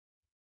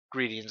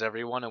Greetings,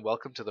 everyone, and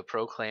welcome to the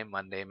Proclaim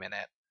Monday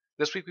Minute.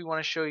 This week, we want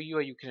to show you how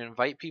you can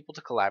invite people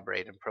to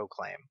collaborate in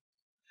Proclaim.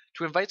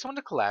 To invite someone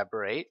to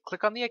collaborate,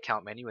 click on the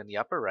account menu in the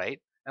upper right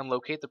and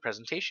locate the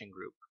presentation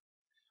group.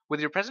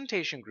 With your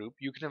presentation group,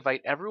 you can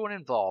invite everyone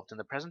involved in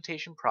the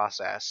presentation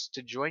process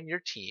to join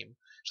your team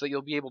so that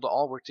you'll be able to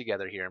all work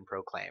together here in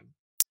Proclaim.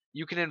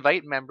 You can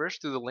invite members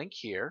through the link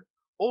here,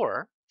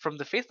 or from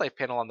the Faith Life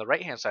panel on the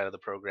right-hand side of the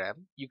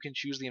program, you can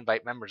choose the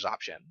Invite Members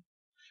option.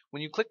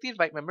 When you click the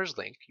Invite Members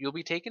link, you'll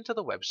be taken to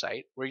the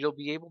website where you'll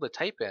be able to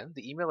type in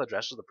the email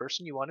address of the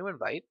person you want to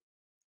invite,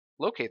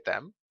 locate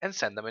them, and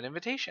send them an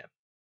invitation.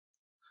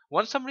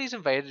 Once somebody is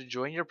invited to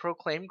join your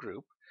Proclaim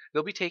group,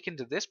 they'll be taken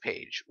to this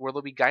page where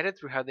they'll be guided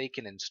through how they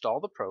can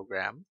install the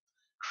program,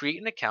 create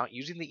an account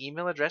using the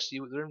email address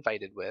you were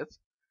invited with,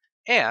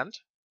 and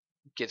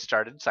get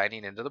started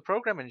signing into the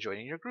program and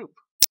joining your group.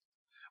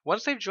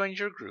 Once they've joined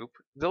your group,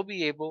 they'll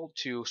be able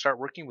to start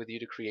working with you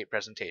to create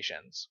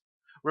presentations.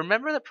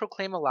 Remember that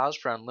Proclaim allows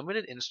for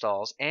unlimited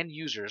installs and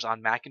users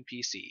on Mac and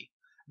PC.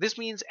 This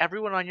means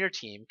everyone on your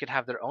team can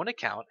have their own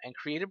account and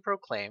create and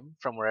Proclaim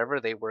from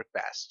wherever they work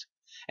best.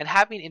 And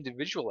having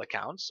individual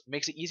accounts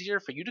makes it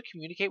easier for you to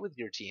communicate with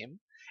your team,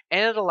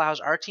 and it allows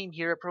our team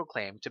here at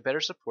Proclaim to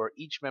better support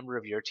each member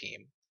of your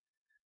team.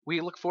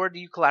 We look forward to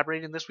you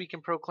collaborating this week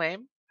in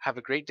Proclaim. Have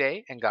a great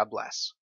day, and God bless.